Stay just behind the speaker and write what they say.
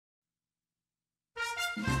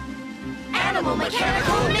Animal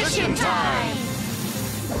Mechanical Mission Time!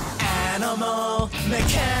 Animal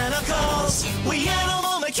Mechanicals, we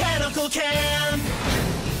Animal Mechanical can!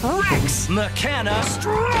 Rex! Mechana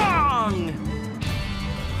strong!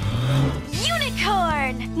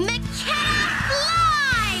 Unicorn! Mechana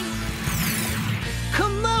fly!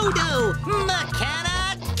 Komodo!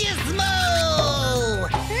 Mechana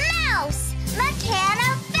gizmo! Mouse! Mechana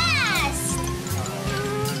fast!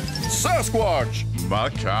 Sasquatch!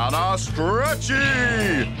 Mechana stretchy!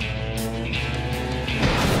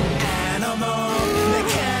 Animal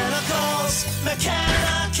Mechanicals,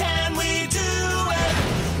 Mechana can we do it?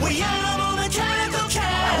 We Animal Mechanical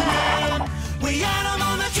can! We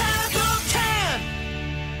Animal Mechanical can!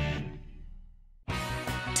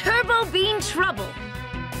 Turbo Bean Trouble!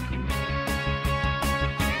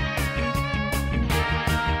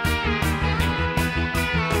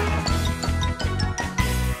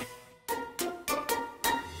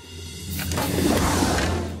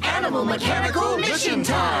 Animal Mechanical Mission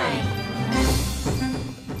Time!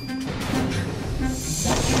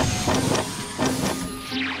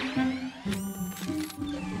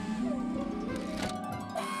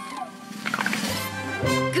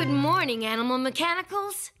 Good morning, Animal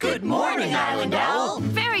Mechanicals. Good morning, Island Owl.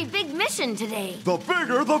 Very big mission today. The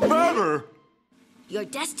bigger, the better! Your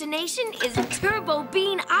destination is Turbo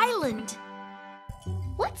Bean Island.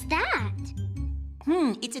 What's that?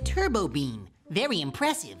 It's a turbo bean. Very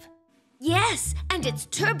impressive. Yes, and it's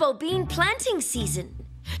Turbo Bean planting season.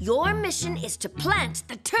 Your mission is to plant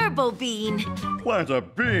the Turbo Bean. Plant a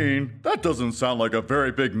bean? That doesn't sound like a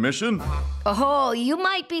very big mission. Oh, you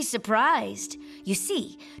might be surprised. You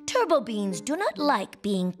see, Turbo Beans do not like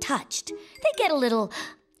being touched. They get a little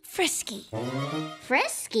frisky.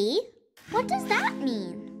 Frisky? What does that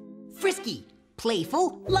mean? Frisky,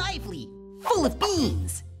 playful, lively, full of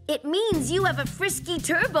beans. It means you have a frisky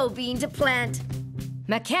Turbo Bean to plant.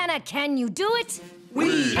 Mechana, can you do it?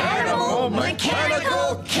 We Animal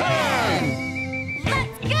Mechanical can!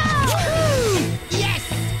 Let's go! Yes!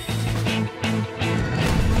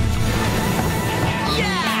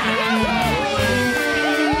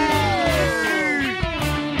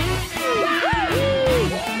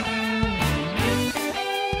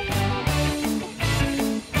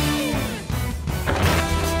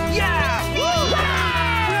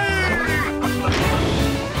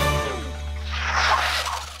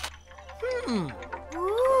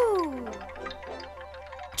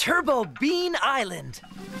 Turbo Bean Island.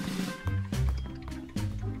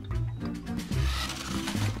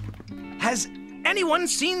 Has anyone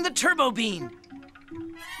seen the Turbo Bean?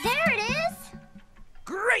 There it is!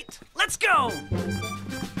 Great! Let's go!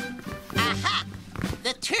 Aha!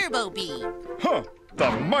 The turbo bean. Huh!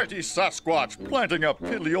 The mighty Sasquatch planting a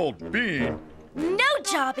piddly old bean. No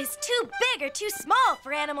job is too big or too small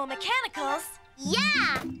for Animal Mechanicals.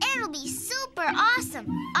 Yeah, it'll be super awesome.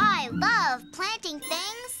 I love planting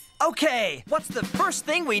things. Okay, what's the first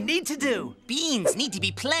thing we need to do? Beans need to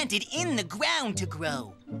be planted in the ground to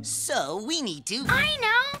grow. So we need to... I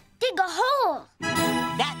know! Dig a hole.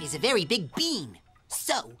 That is a very big bean.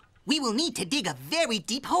 So we will need to dig a very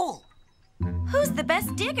deep hole. Who's the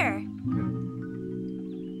best digger?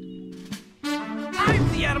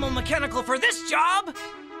 I'm the Animal Mechanical for this job,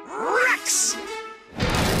 Rex!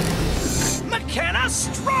 Mechana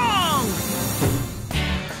strong!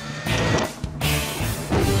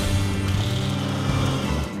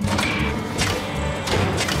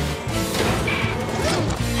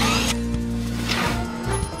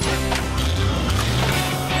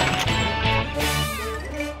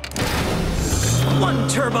 One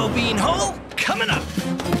turbo bean hole coming up.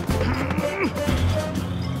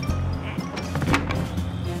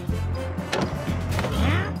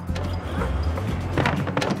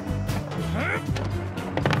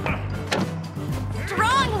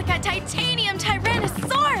 Strong like a titanium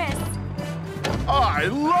Tyrannosaurus. I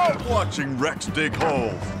love watching Rex dig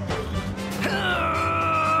holes.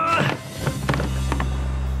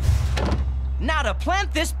 Now to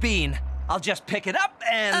plant this bean. I'll just pick it up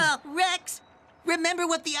and... Rex, remember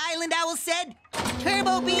what the Island Owl said?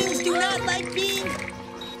 Turbo beans do not like being...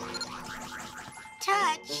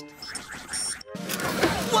 touched.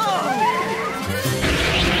 Whoa!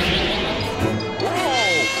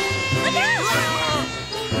 Look out!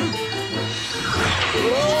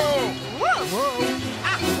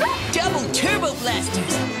 Double turbo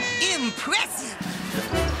blasters. Impressive.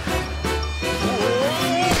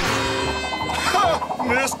 Ha!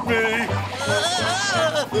 Missed me!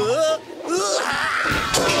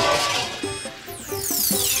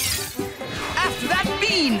 After that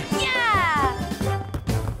bean! Yeah!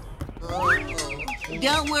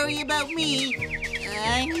 Don't worry about me.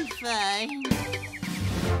 I'm fine.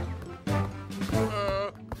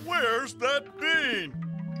 Where's that bean?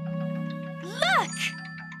 Look!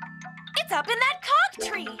 It's up in that conch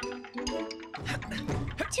tree.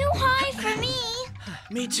 Too high for me.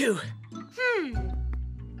 Me too.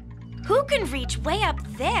 Who can reach way up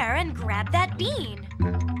there and grab that bean?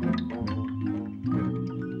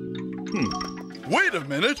 Wait a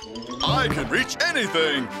minute! I can reach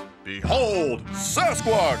anything! Behold,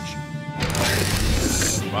 Sasquatch!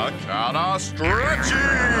 Mechana stretchy!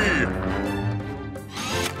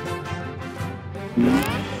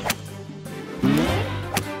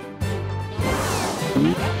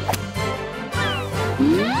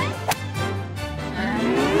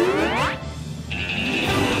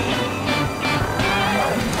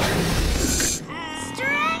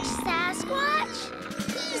 Stretch, Sasquatch.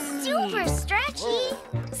 He's super stretchy.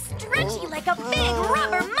 Stretchy like a big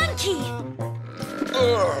rubber monkey.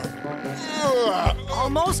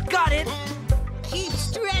 Almost got it. Keep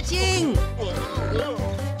stretching.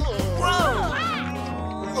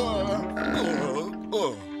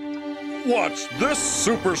 Watch this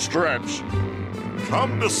super stretch!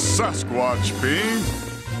 Come to Sasquatch, Bean!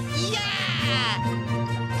 Yeah!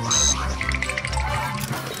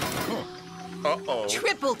 Uh-oh.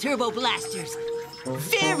 Triple turbo blasters.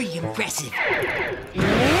 Very impressive.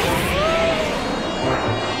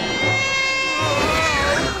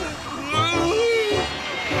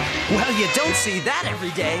 Well, you don't see that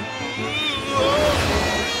every day.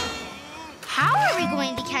 How are we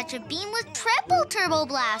going to catch a bean with triple turbo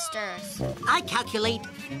blasters? I calculate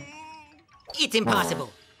it's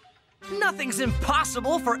impossible. Nothing's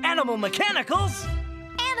impossible for animal mechanicals.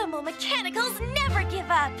 Animal mechanicals never give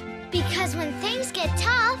up. Because when things get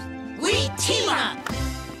tough, We team up.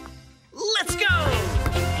 Let's go!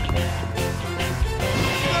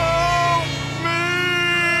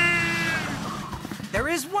 There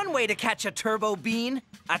is one way to catch a turbo bean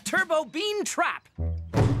trap.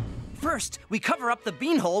 First, we cover up the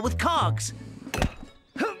bean hole with cogs.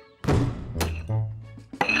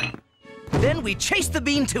 Then we chase the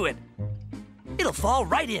bean to it. It'll fall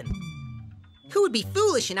right in. Who would be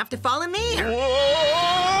foolish enough to fall in there?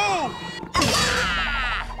 Whoa!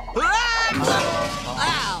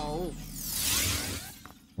 Ow!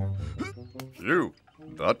 Phew,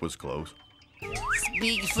 that was close.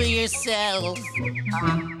 Speak for yourself.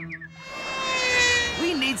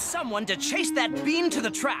 We need someone to chase that bean to the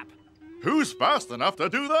trap. Who's fast enough to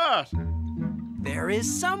do that? There is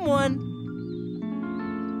someone.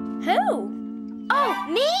 who? Oh,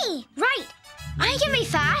 me! Right. I can be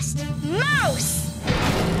fast. Mouse!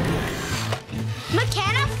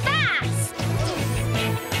 Mechana fast!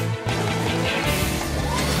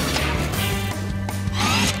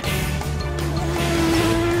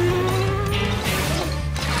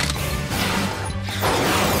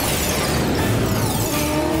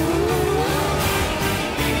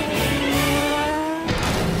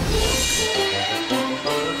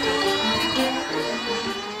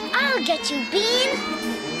 I'll get you, Bean.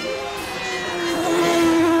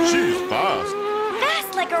 She's fast.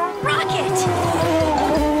 Fast like a rocket.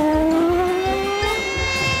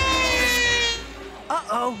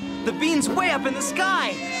 Uh-oh, the bean's way up in the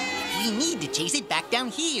sky. We need to chase it back down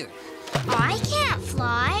here. I can't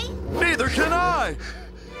fly. Neither can I.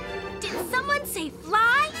 Did someone say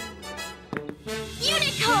fly?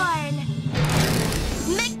 Unicorn!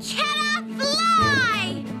 Mechana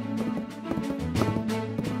fly!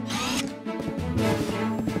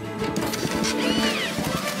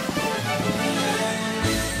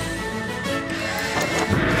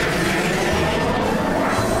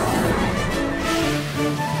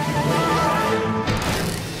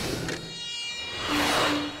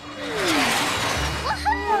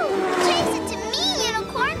 Woohoo! Chase it to me,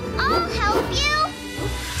 Unicorn. I'll help you.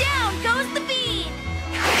 Down goes the bean!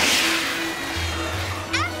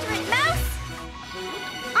 After it, Mouse!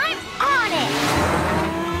 I'm on it.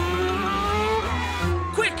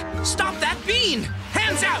 Quick, stop that bean!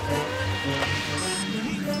 Hands out!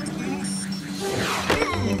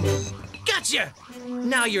 Gotcha!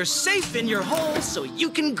 Now you're safe in your hole so you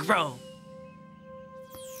can grow.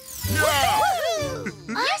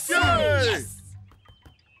 Awesome! Yay!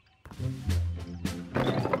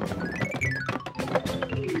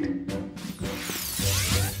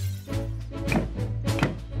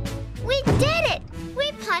 We did it!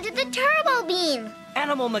 We planted the turbo bean.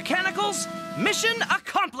 Animal mechanicals, mission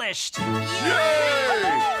accomplished! Yay!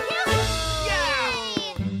 Yeah!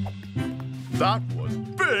 That was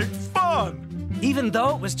big fun. Even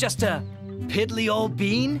though it was just a piddly old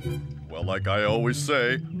bean? Well, like I always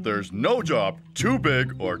say, there's no job too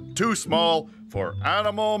big or too small for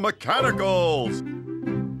animal mechanicals.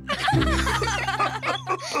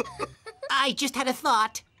 I just had a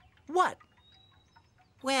thought. What?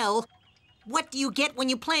 Well, what do you get when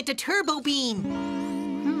you plant a turbo bean?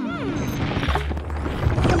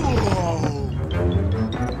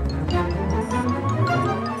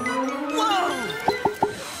 Whoa!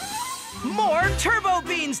 More turbo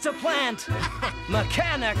beans to plant!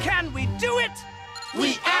 Mechana, can we do it?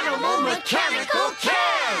 We animal mechanical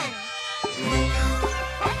can!